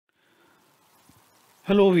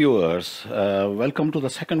Hello viewers, welcome to the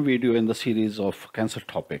second video in the series of cancer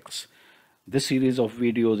topics. This series of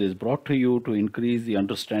videos is brought to you to increase the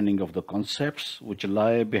understanding of the concepts which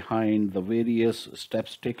lie behind the various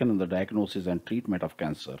steps taken in the diagnosis and treatment of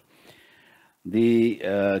cancer.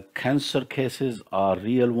 The cancer cases are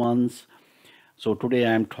real ones. So today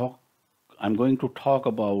I'm going to talk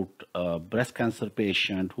about a breast cancer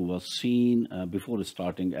patient who was seen before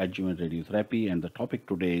starting adjuvant radiotherapy, and the topic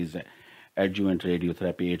today is adjuvant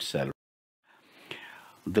radiotherapy itself.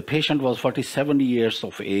 The patient was 47 years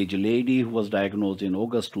of age, lady who was diagnosed in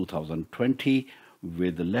August 2020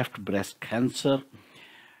 with left breast cancer.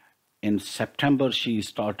 In September, she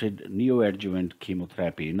started neoadjuvant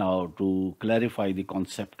chemotherapy. Now, to clarify the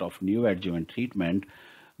concept of neoadjuvant treatment,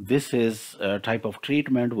 this is a type of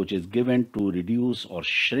treatment which is given to reduce or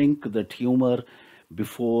shrink the tumor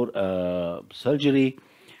before surgery.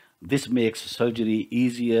 This makes surgery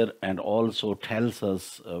easier and also tells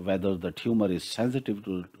us whether the tumor is sensitive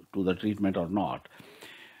to the treatment or not.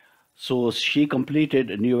 So she completed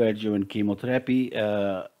neoadjuvant chemotherapy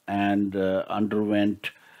and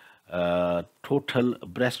underwent total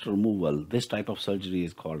breast removal. This type of surgery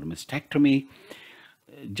is called mastectomy.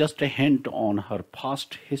 Just a hint on her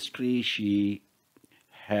past history: she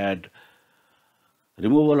had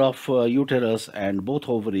removal of uterus and both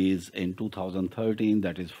ovaries in 2013,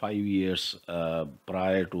 that is 5 years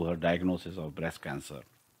prior to her diagnosis of breast cancer.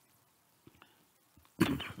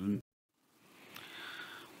 The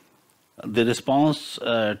response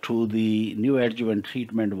to the neoadjuvant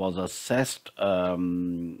treatment was assessed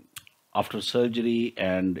after surgery,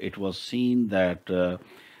 and it was seen that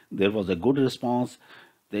there was a good response.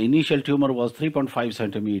 The initial tumor was 3.5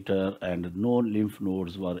 centimeter and no lymph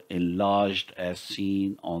nodes were enlarged as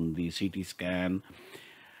seen on the CT scan,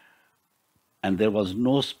 and there was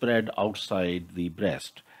no spread outside the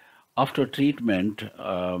breast. After treatment,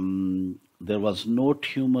 there was no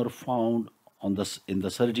tumor found in the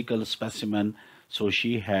surgical specimen, so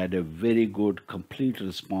she had a very good complete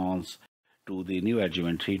response to the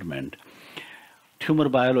neoadjuvant treatment. Tumour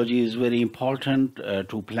biology is very important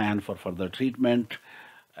to plan for further treatment,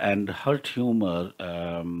 and her tumor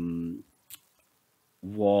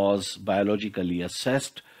was biologically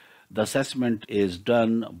assessed. The assessment is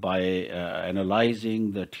done by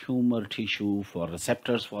analyzing the tumor tissue for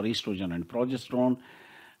receptors for estrogen and progesterone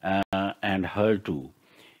and HER2.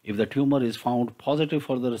 If the tumor is found positive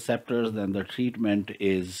for the receptors, then the treatment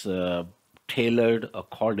is tailored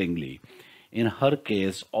accordingly. In her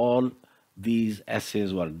case, all these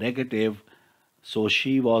assays were negative, so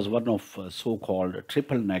she was one of so-called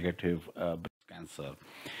triple negative breast cancer.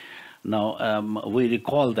 Now, we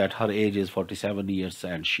recall that her age is 47 years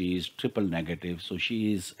and she is triple negative, so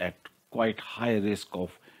she is at quite high risk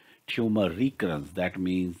of tumor recurrence. That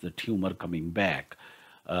means the tumor coming back.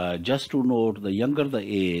 Just to note, the younger the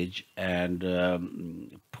age and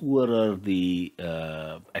poorer the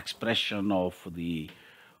expression of the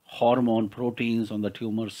hormone proteins on the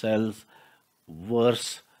tumor cells,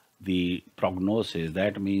 worse the prognosis.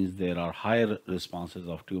 That means there are higher responses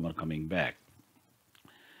of tumor coming back.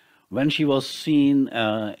 When she was seen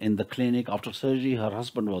in the clinic after surgery, her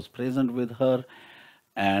husband was present with her,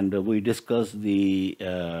 and we discussed the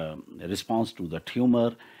response to the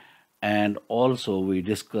tumor, and also we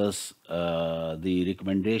discussed the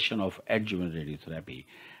recommendation of adjuvant radiotherapy.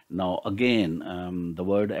 Now again, the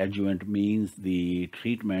word adjuvant means the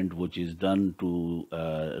treatment which is done to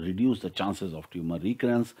reduce the chances of tumor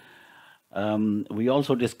recurrence. We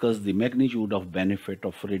also discussed the magnitude of benefit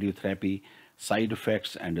of radiotherapy, side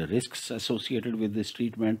effects and risks associated with this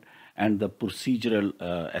treatment, and the procedural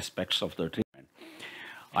aspects of the treatment.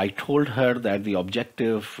 I told her that the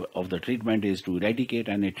objective of the treatment is to eradicate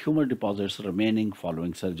any tumor deposits remaining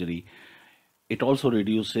following surgery. It also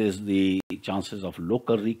reduces the chances of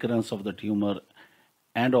local recurrence of the tumor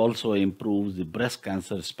and also improves the breast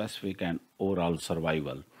cancer specific and overall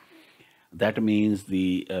survival. That means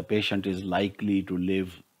the patient is likely to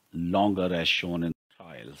live longer as shown in the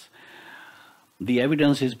trials. The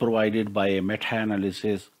evidence is provided by a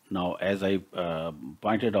meta-analysis. Now, as I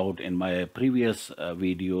pointed out in my previous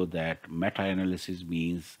video, that meta-analysis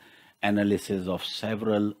means analysis of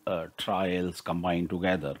several trials combined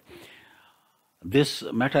together. This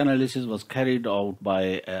meta-analysis was carried out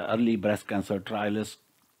by Early Breast Cancer Trialists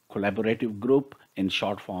Collaborative Group, in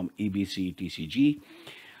short form EBC-TCG,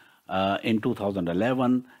 in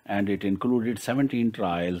 2011, and it included 17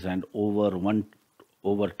 trials and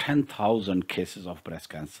over 10,000 cases of breast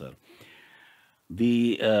cancer.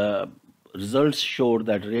 The results showed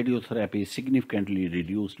that radiotherapy significantly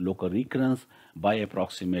reduced local recurrence by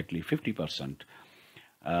approximately 50%.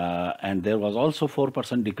 And there was also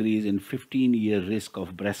 4% decrease in 15-year risk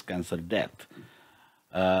of breast cancer death.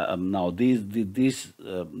 Now, these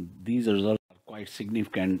results are quite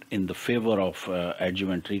significant in the favor of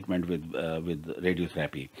adjuvant treatment with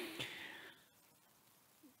radiotherapy.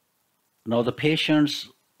 Now, the patients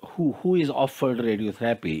who is offered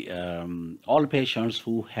radiotherapy, all patients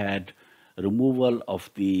who had removal of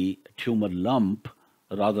the tumor lump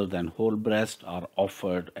rather than whole breast are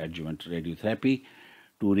offered adjuvant radiotherapy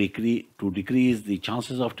to decrease the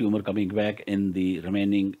chances of tumor coming back in the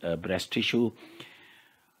remaining breast tissue.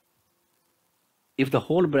 If the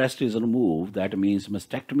whole breast is removed, that means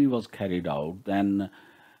mastectomy was carried out, then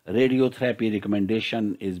radiotherapy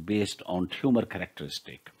recommendation is based on tumor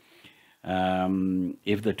characteristic.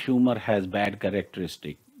 If the tumor has bad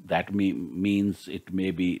characteristic, that means it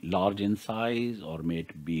may be large in size, or may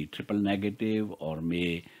be triple negative, or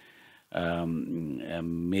may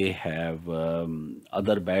have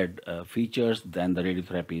other bad features, then the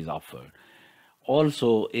radiotherapy is offered.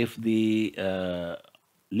 Also, if the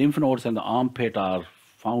lymph nodes and the armpit are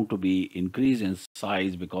found to be increased in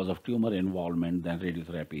size because of tumor involvement, then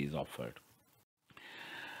radiotherapy is offered.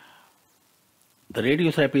 The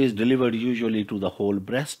radiotherapy is delivered usually to the whole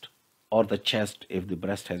breast or the chest if the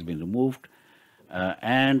breast has been removed,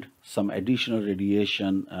 and some additional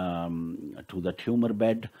radiation to the tumor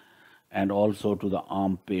bed and also to the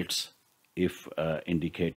armpits if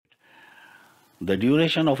indicated. The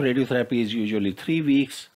duration of radiotherapy is usually 3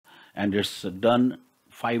 weeks, and it's done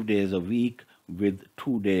 5 days a week with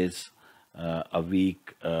 2 days a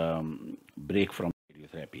week break from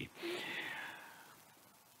radiotherapy.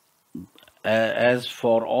 As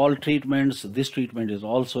for all treatments, this treatment is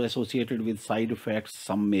also associated with side effects.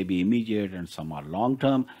 Some may be immediate and some are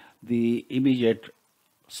long-term. The immediate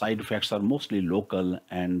side effects are mostly local,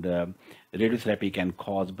 and radiotherapy can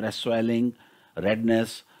cause breast swelling,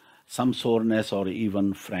 redness, some soreness, or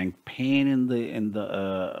even frank pain in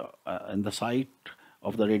the site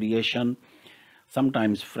of the radiation.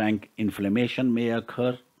 Sometimes frank inflammation may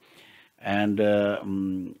occur, and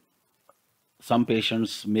some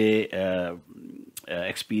patients may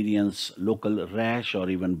experience local rash or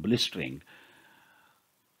even blistering.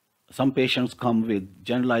 Some patients come with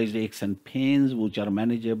generalized aches and pains which are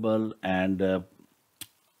manageable, and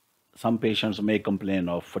some patients may complain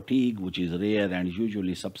of fatigue, which is rare and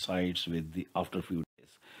usually subsides after a few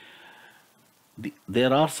days.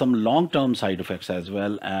 There are some long-term side effects as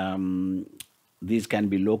well. These can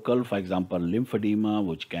be local, for example, lymphedema,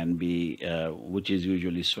 which is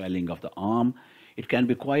usually swelling of the arm. It can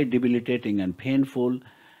be quite debilitating and painful,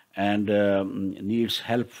 and needs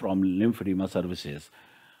help from lymphedema services.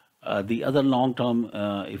 The other long-term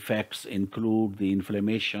effects include the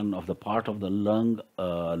inflammation of the part of the lung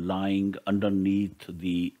lying underneath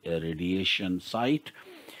the radiation site.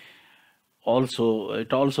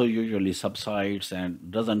 It also usually subsides and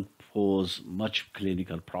doesn't pose much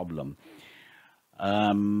clinical problem.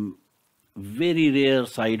 Very rare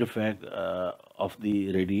side effect of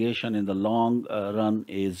the radiation in the long run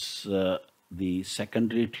is the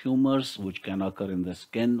secondary tumors, which can occur in the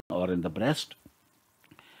skin or in the breast,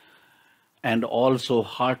 and also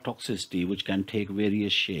heart toxicity, which can take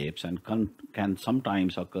various shapes and can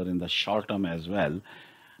sometimes occur in the short term as well,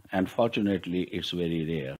 and fortunately it's very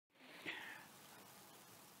rare.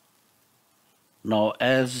 Now,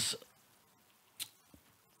 as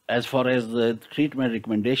far as the treatment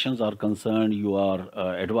recommendations are concerned, you are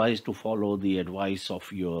advised to follow the advice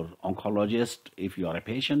of your oncologist if you are a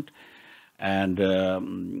patient, and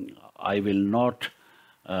I will not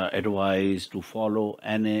advise to follow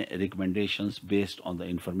any recommendations based on the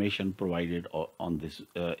information provided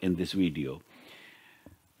in this video.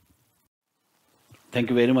 Thank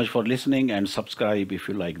you very much for listening, and subscribe if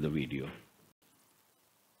you like the video.